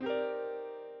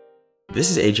This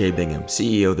is AJ Bingham,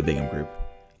 CEO of the Bingham Group.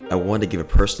 I want to give a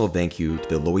personal thank you to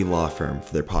the Lowy Law Firm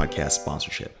for their podcast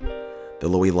sponsorship. The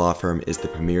Lowy Law Firm is the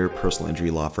premier personal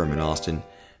injury law firm in Austin,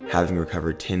 having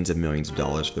recovered tens of millions of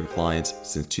dollars for their clients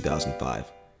since 2005.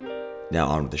 Now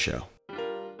on with the show.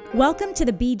 Welcome to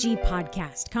the BG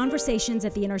Podcast, conversations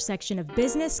at the intersection of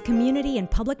business, community, and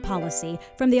public policy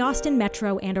from the Austin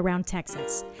Metro and around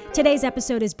Texas. Today's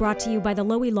episode is brought to you by the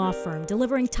Lowy Law Firm,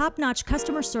 delivering top-notch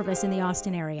customer service in the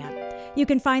Austin area. You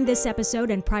can find this episode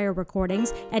and prior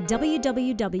recordings at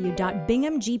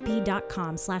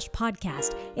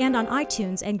www.binghamgp.com/podcast and on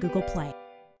iTunes and Google Play.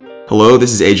 Hello,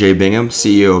 this is AJ Bingham,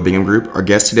 CEO of Bingham Group. Our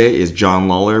guest today is John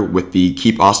Lawler with the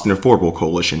Keep Austin Affordable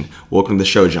Coalition. Welcome to the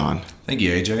show, John. Thank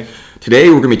you, AJ. Today,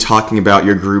 we're going to be talking about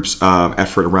your group's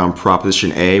effort around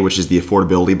Proposition A, which is the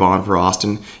affordability bond for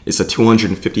Austin. It's a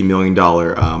 $250 million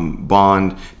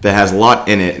bond that has a lot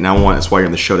in it, and that's why you're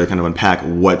on the show to kind of unpack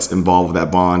what's involved with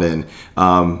that bond. And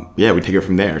we take it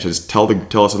from there. So just tell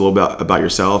us a little bit about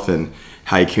yourself and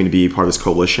how you came to be part of this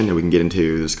coalition, and we can get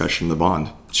into the discussion of the bond.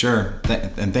 Sure,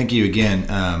 and thank you again.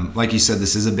 Like you said,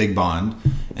 this is a big bond,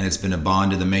 and it's been a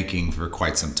bond in the making for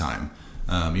quite some time.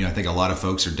 I think a lot of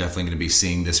folks are definitely going to be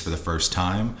seeing this for the first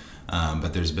time,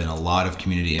 but there's been a lot of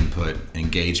community input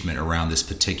engagement around this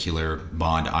particular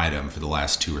bond item for the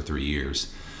last 2 or 3 years.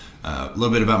 A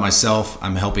little bit about myself.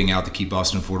 I'm helping out the Keep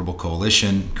Austin Affordable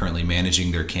Coalition, currently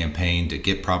managing their campaign to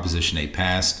get Proposition A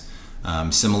passed.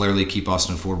 Similarly, Keep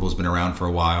Austin Affordable has been around for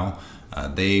a while.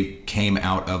 They came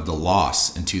out of the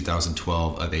loss in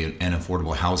 2012 of an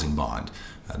affordable housing bond.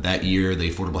 That year,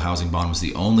 the affordable housing bond was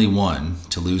the only one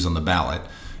to lose on the ballot.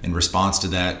 In response to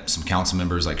that, some council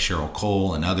members like Cheryl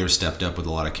Cole and others stepped up with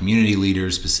a lot of community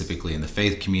leaders, specifically in the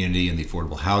faith community and the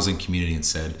affordable housing community, and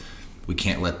said, we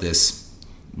can't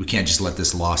just let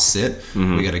this loss sit.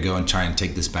 Mm-hmm. We got to go and try and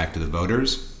take this back to the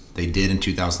voters. They did in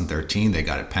 2013. They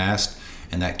got it passed.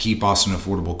 And that Keep Austin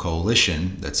Affordable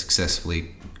Coalition that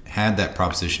successfully had that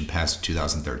proposition passed in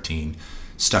 2013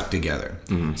 stuck together.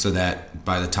 Mm-hmm. So that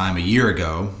by the time a year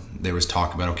ago, there was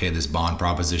talk about, okay, this bond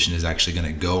proposition is actually going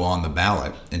to go on the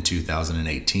ballot in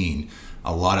 2018.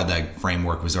 A lot of that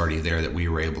framework was already there that we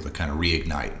were able to kind of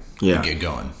reignite and get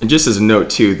going. And just as a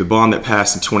note too, the bond that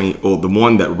passed in the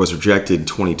one that was rejected in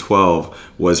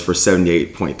 2012 was for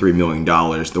 $78.3 million.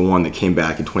 The one that came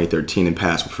back in 2013 and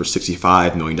passed was for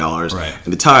 $65 million. Right. At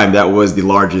the time, that was the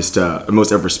largest,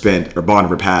 most ever spent or bond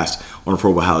ever passed on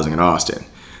affordable housing in Austin.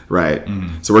 Right.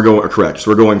 Mm-hmm. So we're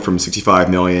going from $65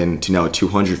 million to now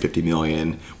 $250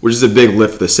 million, which is a big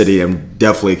lift for the city. I'm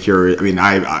definitely curious. I mean,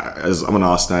 I'm an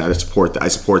Austinite. I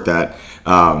support that.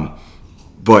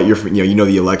 But you know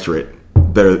the electorate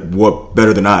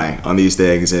better than I on these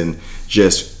things, and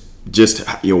just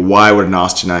why would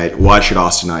why should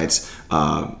Austinites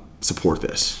support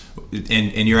this?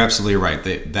 And you're absolutely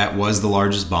right. That was the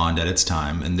largest bond at its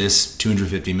time, and this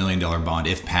 $250 million bond,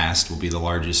 if passed, will be the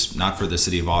largest, not for the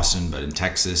city of Austin, but in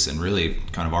Texas, and really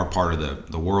kind of our part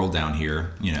of the world down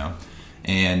here,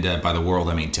 And by the world,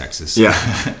 I mean Texas. Yeah.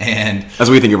 And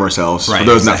as we think of ourselves, right, for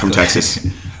those exactly. not from Texas.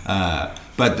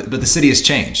 But the city has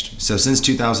changed. So since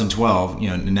 2012,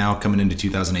 now coming into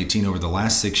 2018, over the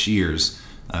last 6 years,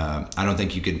 I don't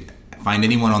think you could find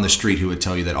anyone on the street who would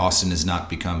tell you that Austin has not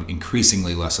become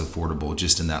increasingly less affordable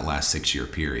just in that last 6-year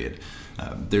period.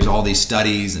 There's all these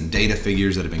studies and data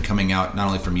figures that have been coming out, not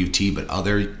only from UT, but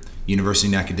other university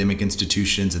and academic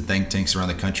institutions and think tanks around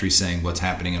the country saying what's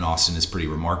happening in Austin is pretty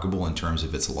remarkable in terms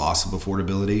of its loss of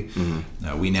affordability.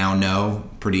 Mm-hmm. We now know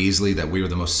pretty easily that we are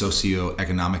the most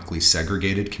socioeconomically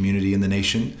segregated community in the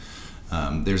nation.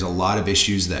 There's a lot of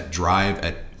issues that drive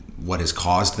at what has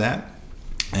caused that.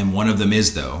 And one of them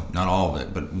is, though, not all of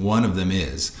it, but one of them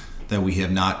is that we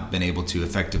have not been able to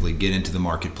effectively get into the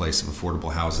marketplace of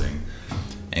affordable housing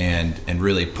and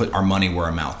really put our money where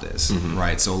our mouth is, mm-hmm.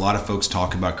 right? So a lot of folks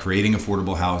talk about creating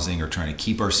affordable housing or trying to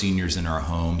keep our seniors in our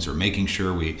homes or making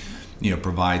sure we,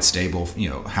 provide stable,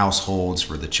 households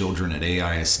for the children at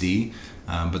AISD.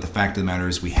 But the fact of the matter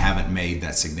is we haven't made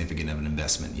that significant of an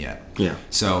investment yet. Yeah.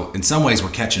 So in some ways we're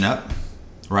catching up,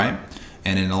 right?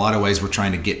 And in a lot of ways we're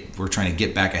trying to get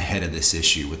back ahead of this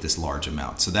issue with this large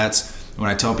amount. So that's when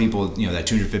I tell people, that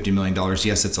 $250 million,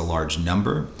 yes, it's a large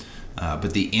number.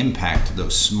 But the impact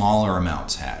those smaller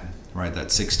amounts had, right? That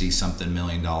 $60-something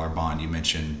million bond you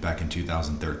mentioned back in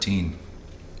 2013.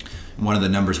 One of the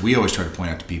numbers we always try to point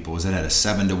out to people is that it had a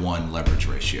 7-to-1 leverage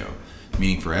ratio,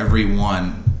 meaning for every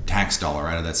one tax dollar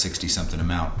out of that 60-something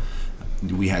amount,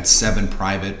 we had 7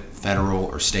 private, federal,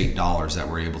 or state dollars that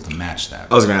were able to match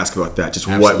that. I was going to ask about that. Just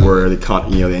Absolutely. What were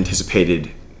the anticipated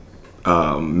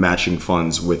matching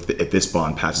funds if this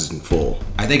bond passes in full?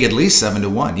 I think at least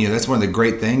 7-1. That's one of the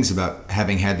great things about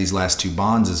having had these last two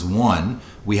bonds is, one,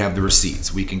 we have the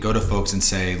receipts. We can go to folks and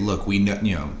say, look, we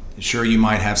know, sure, you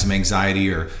might have some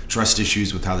anxiety or trust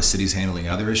issues with how the city's handling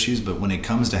other issues, but when it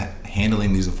comes to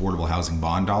handling these affordable housing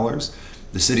bond dollars,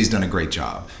 the city's done a great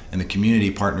job. And the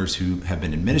community partners who have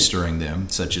been administering them,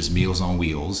 such as Meals on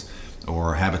Wheels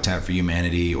or Habitat for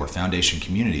Humanity or Foundation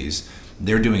Communities,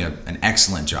 they're doing an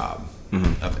excellent job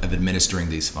of administering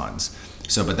these funds.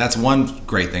 But that's one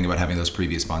great thing about having those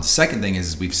previous bonds. Second thing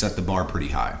is we've set the bar pretty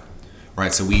high,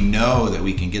 right? So we know that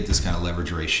we can get this kind of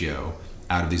leverage ratio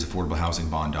out of these affordable housing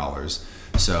bond dollars.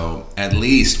 So at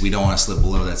least we don't want to slip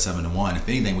below that 7-1. If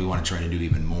anything, we want to try to do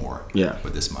even more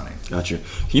with this money. Gotcha.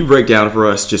 Can you break down for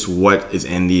us just what is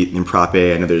in Prop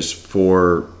A? I know there's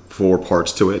four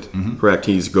parts to it, correct?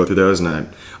 Can you just go through those? And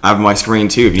I have my screen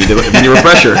too, if you need a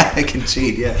refresher. I can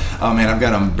cheat, yeah. Oh man, I've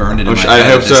got them burned into my head I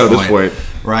hope at so this at this point.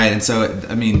 Right, and so,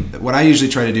 what I usually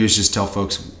try to do is just tell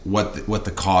folks what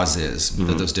the cause is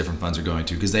that those different funds are going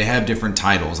to, because they have different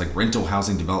titles, like rental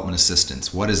housing development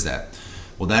assistance. What is that?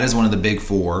 Well, that is one of the big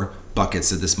four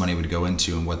buckets that this money would go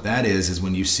into, and what that is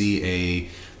when you see a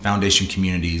Foundation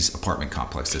Communities apartment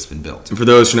complex that's been built. And for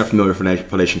those who are not familiar with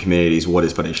Foundation Communities, what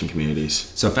is Foundation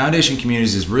Communities? So Foundation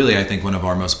Communities is really, I think, one of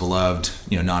our most beloved,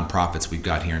 nonprofits we've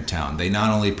got here in town. They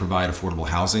not only provide affordable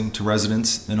housing to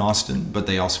residents in Austin, but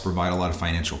they also provide a lot of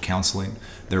financial counseling.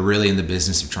 They're really in the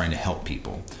business of trying to help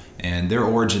people. And they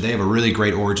have a really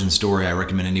great origin story. I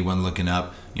recommend anyone looking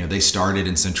up. They started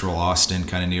in central Austin,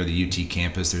 kind of near the UT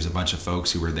campus. There's a bunch of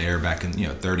folks who were there back in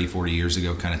 30, 40 years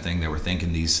ago kind of thing that were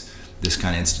thinking this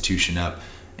kind of institution up.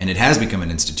 And it has become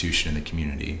an institution in the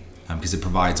community because it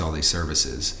provides all these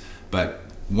services. But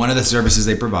one of the services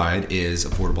they provide is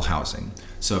affordable housing.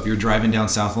 So if you're driving down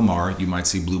South Lamar, you might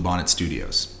see Bluebonnet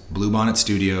Studios. Bluebonnet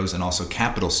Studios and also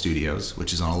Capitol Studios,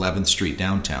 which is on 11th Street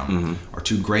downtown, are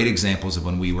two great examples of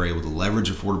when we were able to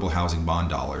leverage affordable housing bond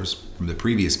dollars from the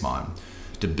previous bond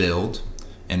to build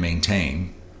and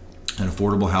maintain an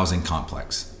affordable housing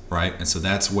complex. Right, and so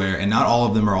that's where, and not all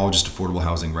of them are all just affordable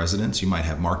housing residents. You might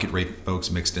have market rate folks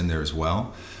mixed in there as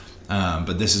well.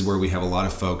 But this is where we have a lot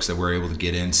of folks that we're able to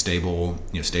get in,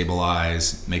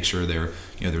 stabilize, make sure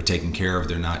they're taken care of.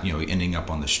 They're not ending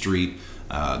up on the street.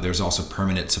 There's also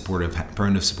permanent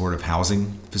supportive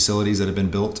housing facilities that have been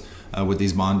built with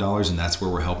these bond dollars, and that's where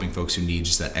we're helping folks who need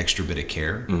just that extra bit of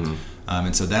care.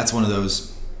 And so that's one of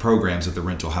those programs that the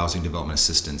rental housing development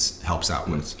assistance helps out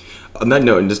with. On that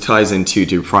note, and this ties into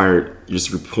your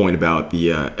point about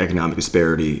the economic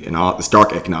disparity and the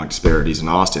stark economic disparities in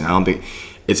Austin. I don't think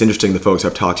it's interesting. The folks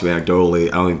I've talked to anecdotally,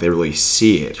 I don't think they really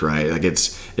see it. Right, like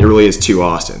it really is two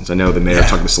Austins. I know the mayor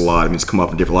talked about this a lot. I mean, it's come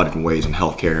up in a lot of different ways in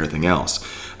healthcare and everything else.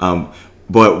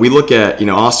 But we look at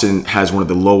Austin has one of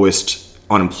the lowest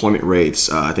unemployment rates,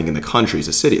 I think, in the country as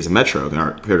a city, as a metro,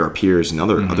 compared to our peers in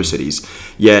other cities.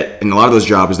 Yet, in a lot of those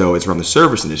jobs, though, it's around the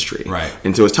service industry. Right.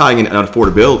 And so it's tying in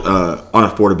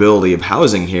unaffordability of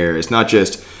housing here. It's not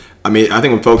just, I think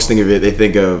when folks think of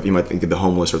it, you might think of the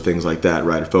homeless or things like that,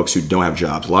 right? Or folks who don't have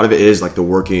jobs. A lot of it is like the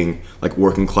working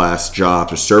class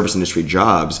jobs or service industry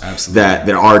jobs that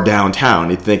are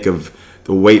downtown. You think of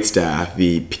the wait staff,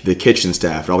 the kitchen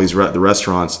staff, and all these the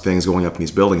restaurants, things going up in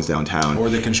these buildings downtown, or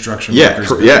the construction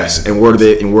workers. Yes, and where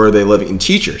are they living? And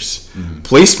teachers,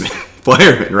 policemen,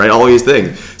 firemen, right? All these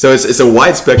things. So it's a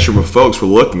wide spectrum of folks we're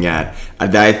looking at.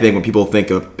 That I think when people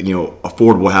think of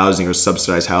affordable housing or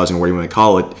subsidized housing, or whatever you want to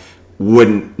call it,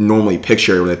 wouldn't normally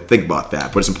picture when they think about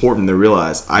that. But it's important to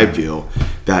realize, I feel,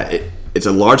 that it's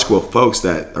a large school of folks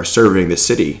that are serving the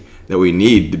city that we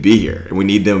need to be here, and we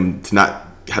need them to not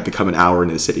have to come an hour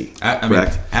into the city.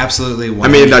 Correct? Absolutely.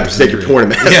 Not to take your point on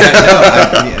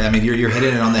that. You're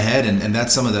hitting it on the head, and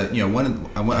that's some of the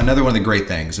another one of the great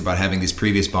things about having these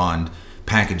previous bond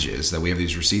packages that we have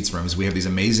these receipts from is we have these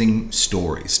amazing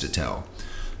stories to tell.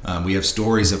 We have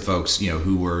stories of folks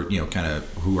who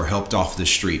were helped off the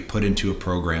street, put into a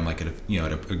program like at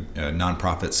a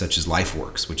nonprofit such as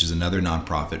LifeWorks, which is another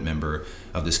nonprofit member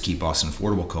of this Keep Austin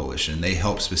Affordable Coalition. They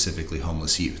help specifically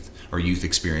homeless youth or youth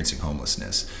experiencing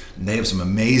homelessness. And they have some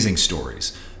amazing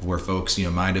stories where folks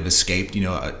might have escaped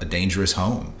a dangerous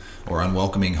home or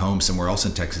unwelcoming home somewhere else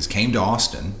in Texas, came to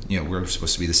Austin. We're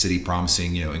supposed to be the city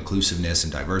promising inclusiveness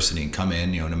and diversity and come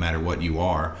in no matter what you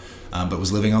are, but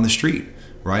was living on the street.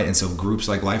 Right, and so groups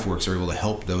like LifeWorks are able to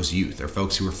help those youth. They're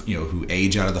folks who are who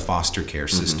age out of the foster care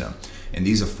system, and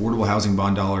these affordable housing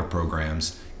bond dollar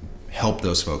programs help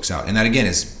those folks out. And that again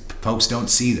is folks don't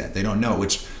see that, they don't know.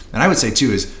 And I would say too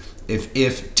is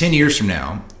if 10 years from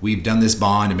now we've done this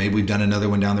bond and maybe we've done another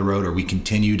one down the road, or we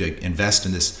continue to invest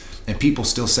in this and people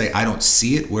still say, I don't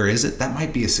see it, where is it? That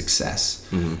might be a success,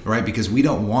 right? Because we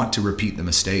don't want to repeat the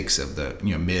mistakes of the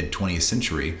mid 20th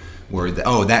century where,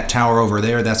 that tower over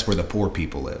there, that's where the poor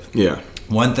people live. Yeah.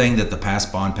 One thing that the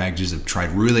past bond packages have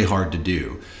tried really hard to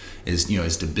do is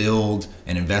to build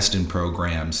and invest in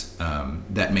programs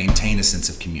that maintain a sense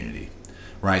of community,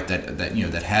 right?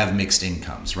 That have mixed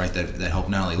incomes, right? That help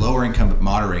not only lower income but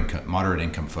moderate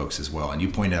income folks as well. And you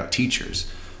pointed out teachers.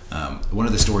 One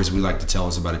of the stories we like to tell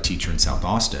is about a teacher in South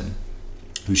Austin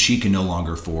who she can no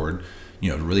longer afford,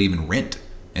 to really even rent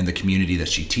in the community that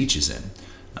she teaches in.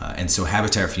 And so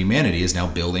Habitat for Humanity is now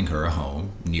building her a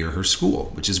home near her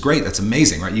school, which is great. That's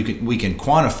amazing, right? We can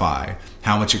quantify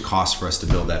how much it costs for us to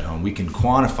build that home. We can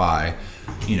quantify,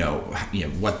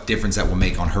 what difference that will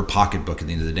make on her pocketbook at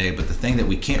the end of the day. But the thing that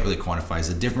we can't really quantify is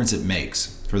the difference it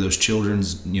makes for those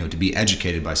children's, to be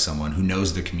educated by someone who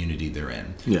knows the community they're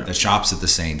in, that shops at the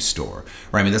same store,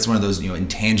 right? I mean, that's one of those,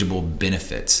 intangible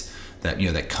benefits that,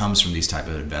 that comes from these type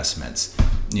of investments.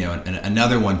 And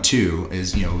another one too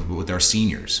is, with our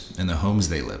seniors and the homes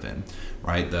they live in,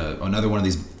 right? Another one of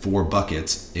these 4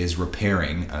 buckets is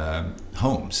repairing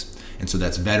homes. And so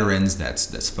that's veterans,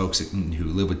 that's folks who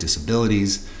live with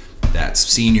disabilities, that's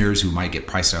seniors who might get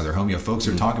priced out of their home. Folks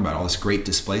are talking about all this great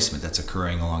displacement that's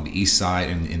occurring along the east side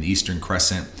and in the Eastern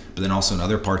Crescent, but then also in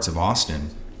other parts of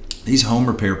Austin. These home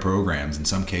repair programs, in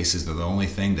some cases, they're the only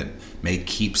thing that may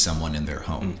keep someone in their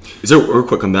home. Is there, real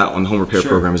quick on that, on the home repair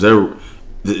program, is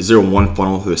there one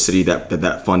funnel through the city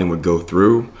that funding would go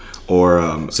through?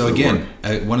 Or so again,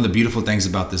 one of the beautiful things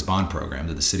about this bond program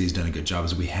that the city's done a good job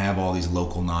is we have all these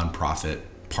local nonprofit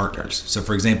partners. So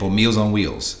for example, Meals on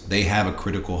Wheels, they have a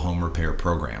critical home repair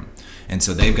program. And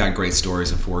so they've got great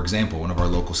stories of, for example, one of our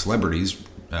local celebrities,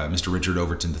 Mr. Richard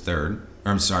Overton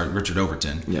Richard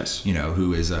Overton, yes,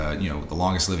 who is the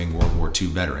longest living World War II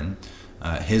veteran.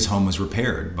 His home was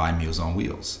repaired by Meals on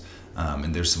Wheels.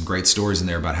 And there's some great stories in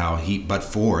there about how but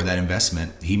for that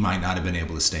investment, he might not have been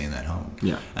able to stay in that home.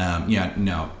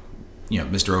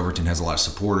 Mr. Overton has a lot of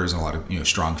supporters and a lot of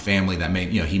strong family that may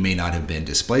he may not have been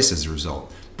displaced as a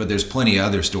result. But there's plenty of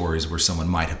other stories where someone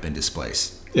might have been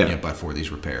displaced, but for these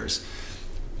repairs.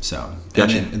 So,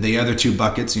 gotcha. And then the other 2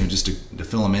 buckets, just to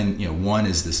fill them in, one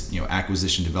is this,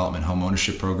 acquisition development home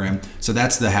ownership program. So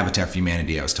that's the Habitat for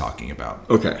Humanity I was talking about.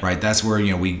 Okay. Right. That's where,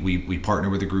 we partner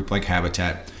with a group like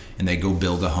Habitat and they go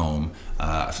build a home.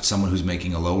 Someone who's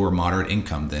making a lower moderate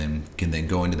income can then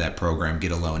go into that program,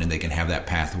 get a loan, and they can have that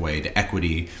pathway to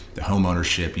equity, the home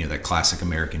ownership, that classic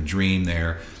American dream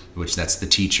there, which that's the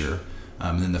teacher.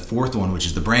 And then the 4th one, which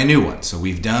is the brand new one. So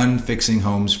we've done fixing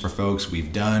homes for folks.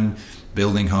 We've done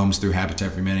building homes through Habitat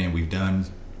for Humanity, and we've done,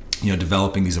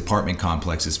 developing these apartment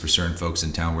complexes for certain folks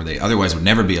in town where they otherwise would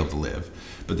never be able to live.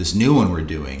 But this new one we're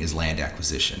doing is land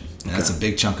acquisition. And that's a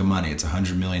big chunk of money. It's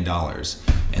 $100 million.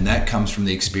 And that comes from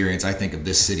the experience, I think, of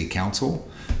this city council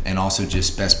and also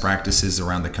just best practices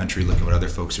around the country, looking at what other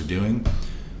folks are doing.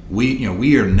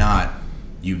 We are not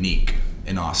unique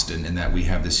in Austin in that we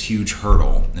have this huge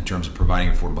hurdle in terms of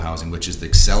providing affordable housing, which is the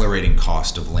accelerating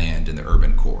cost of land in the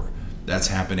urban core. That's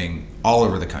happening all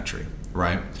over the country,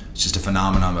 right? It's just a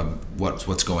phenomenon of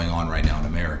what's going on right now in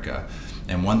America.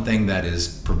 And one thing that is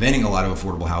preventing a lot of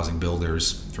affordable housing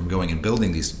builders from going and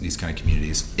building these kind of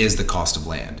communities is the cost of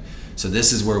land. So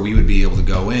this is where we would be able to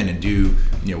go in and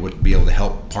would be able to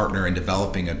help partner in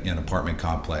developing an apartment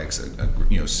complex,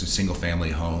 single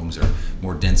family homes or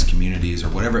more dense communities or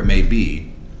whatever it may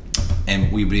be.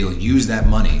 And we'd be able to use that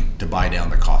money to buy down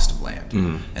the cost of land.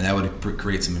 Mm-hmm. And that would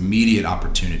create some immediate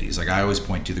opportunities. Like I always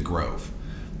point to the Grove,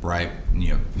 right?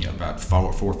 About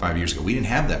 4 or 5 years ago, we didn't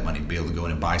have that money to be able to go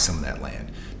in and buy some of that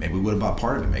land. Maybe we would have bought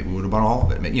part of it. Maybe we would have bought all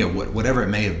of it. Whatever it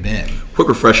may have been. Quick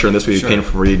refresher on this would be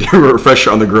painful for you.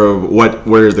 Refresher on the Grove.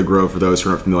 Where is the Grove for those who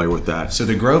aren't familiar with that? So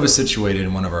the Grove is situated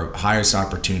in one of our highest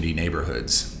opportunity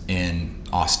neighborhoods in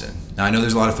Austin. Now I know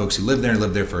there's a lot of folks who live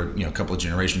there for a couple of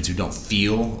generations who don't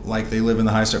feel like they live in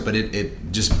the highest, but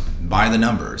it just by the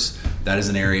numbers, that is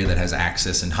an area that has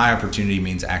access, and high opportunity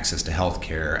means access to health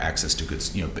care, access to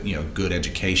good good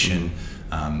education,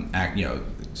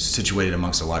 situated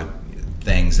amongst a lot of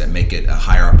things that make it a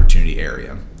higher opportunity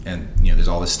area. And there's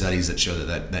all the studies that show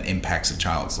that impacts a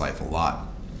child's life a lot.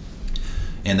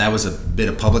 And that was a bit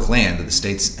of public land that the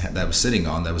state's that was sitting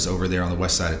on, that was over there on the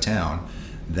west side of town,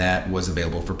 that was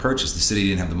available for purchase. The city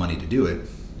didn't have the money to do it,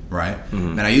 right?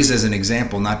 Mm-hmm. And I use it as an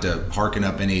example, not to hearken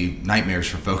up any nightmares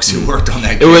for folks who worked on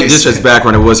that case. It was, just as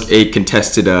background, it was a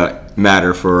contested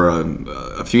matter for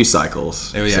a few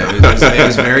cycles. It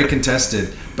was very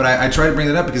contested. But I try to bring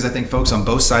that up because I think folks on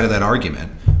both sides of that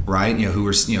argument, right, who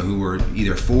were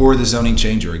either for the zoning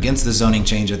change or against the zoning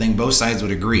change, I think both sides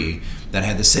would agree that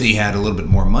had the city had a little bit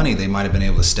more money, they might have been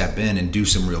able to step in and do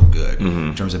some real good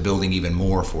in terms of building even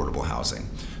more affordable housing.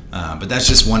 But that's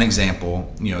just one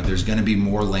example. There's going to be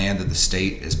more land that the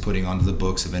state is putting onto the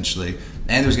books eventually,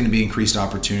 and there's going to be increased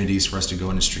opportunities for us to go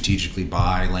in and strategically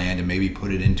buy land and maybe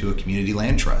put it into a community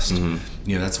land trust.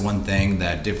 That's one thing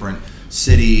that different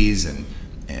cities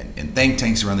and think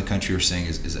tanks around the country are saying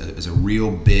is a real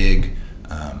big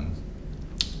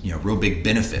real big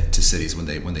benefit to cities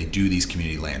when they do these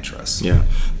community land trusts. Yeah,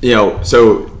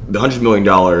 so the $100 million,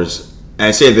 and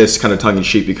I say this kind of tongue in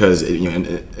cheek because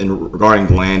in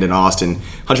regarding land in Austin,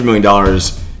 $100 million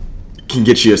can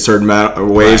get you a certain amount of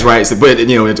ways, right? So, but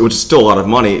which is still a lot of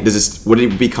money. Would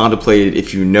it be contemplated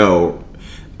if using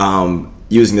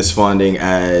this funding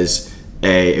as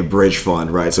a bridge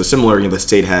fund, right? So similar, the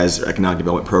state has economic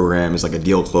development programs, like a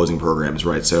deal closing programs,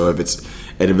 right? So if it's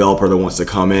a developer that wants to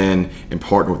come in and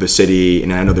partner with the city,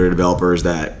 and I know there are developers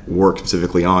that work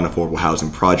specifically on affordable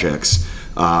housing projects,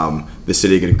 the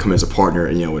city can come as a partner,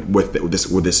 with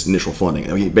this initial funding.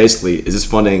 I mean, basically, is this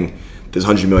funding, this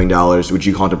 $100 million, would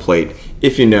you contemplate,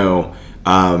 if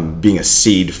being a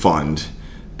seed fund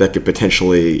that could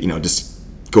potentially, just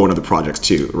go into the projects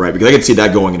too, right? Because I could see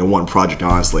that going into one project,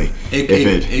 honestly.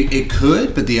 It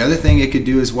could, but the other thing it could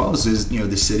do as well is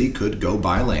the city could go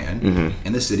buy land,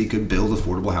 and the city could build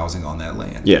affordable housing on that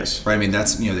land. Yes. Right. I mean,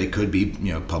 that's they could be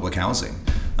public housing,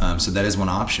 so that is one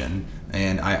option.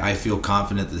 And I feel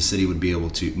confident that the city would be able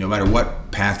to, no matter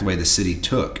what pathway the city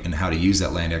took and how to use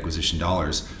that land acquisition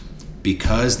dollars,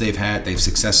 because they've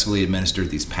successfully administered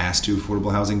these past two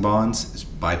affordable housing bonds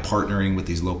by partnering with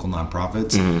these local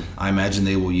nonprofits. I imagine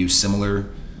they will use similar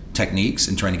techniques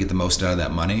in trying to get the most out of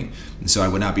that money. And so I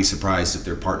would not be surprised if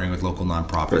they're partnering with local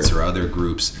nonprofits or other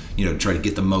groups, to try to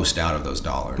get the most out of those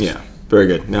dollars. Yeah, very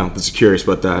good. Now, I'm just curious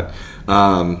about that.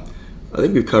 I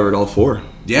think we've covered all four.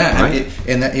 Yeah, right?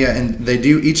 and they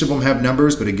do. Each of them have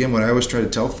numbers, but again, what I always try to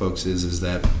tell folks is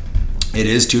that it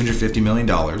is $250 million.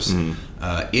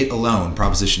 It alone,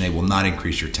 Proposition A, will not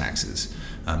increase your taxes,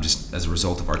 just as a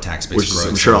result of our tax base growth.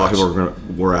 I'm sure a lot of people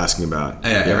were asking about.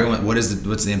 Everyone, what's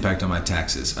the impact on my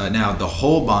taxes? Now, the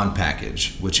whole bond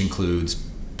package, which includes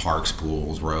parks,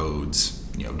 pools, roads,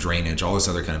 drainage, all this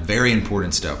other kind of very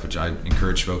important stuff, which I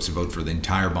encourage folks to vote for the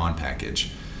entire bond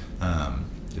package.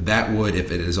 That would,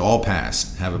 if it is all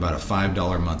passed, have about a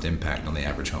 $5 a month impact on the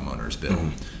average homeowner's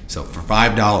bill. So for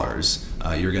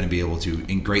 $5, you're going to be able to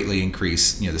greatly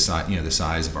increase, the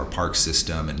size of our park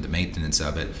system and the maintenance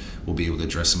of it. We'll be able to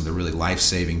address some of the really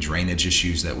life-saving drainage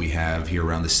issues that we have here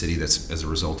around the city. That's as a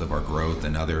result of our growth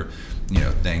and other,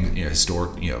 things,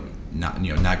 historic,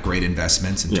 not great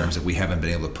investments in terms of we haven't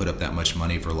been able to put up that much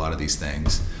money for a lot of these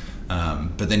things.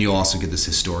 But then you'll also get this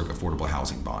historic affordable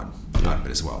housing bond out of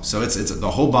it as well. So it's the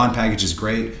whole bond package is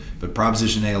great, but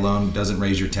Proposition A alone doesn't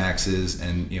raise your taxes,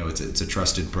 and it's a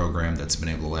trusted program that's been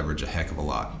able to leverage a heck of a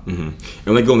lot. And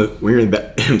like when you're in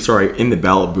the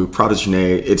ballot booth, Proposition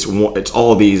A, it's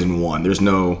all of these in one. There's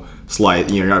no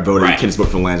slight. You're not voting. You can't just vote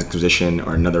for land acquisition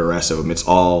or another rest of them. It's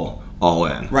all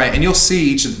in. Right, and you'll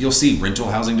see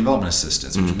rental housing development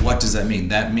assistance. Which, what does that mean?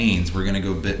 That means we're going to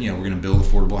go we're going to build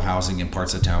affordable housing in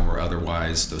parts of town where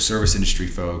otherwise those service industry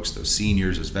folks, those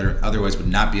seniors, those veterans otherwise would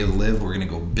not be able to live. We're going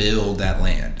to go build that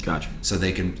land. Gotcha. So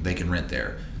they can rent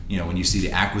there. When you see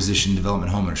the acquisition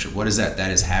development homeownership, what is that?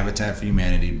 That is Habitat for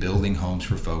Humanity building homes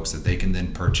for folks that they can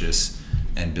then purchase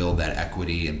and build that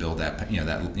equity and build that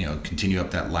continue up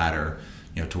that ladder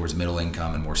towards middle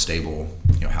income and more stable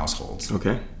households.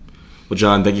 Okay. Well,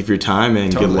 John, thank you for your time,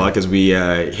 and good luck as we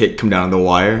come down the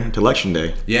wire to Election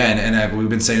Day. Yeah, and we've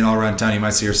been saying all around town, you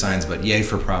might see our signs, but yay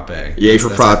for Prop A. Yay for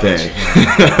Prop A.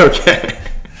 Yeah. Okay.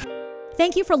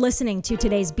 Thank you for listening to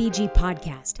today's BG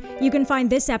Podcast. You can find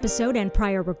this episode and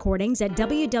prior recordings at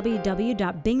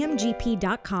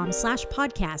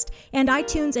www.binghamgp.com/podcast and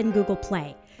iTunes and Google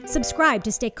Play. Subscribe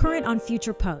to stay current on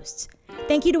future posts.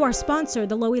 Thank you to our sponsor,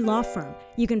 the Lowy Law Firm.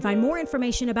 You can find more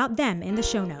information about them in the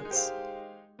show notes.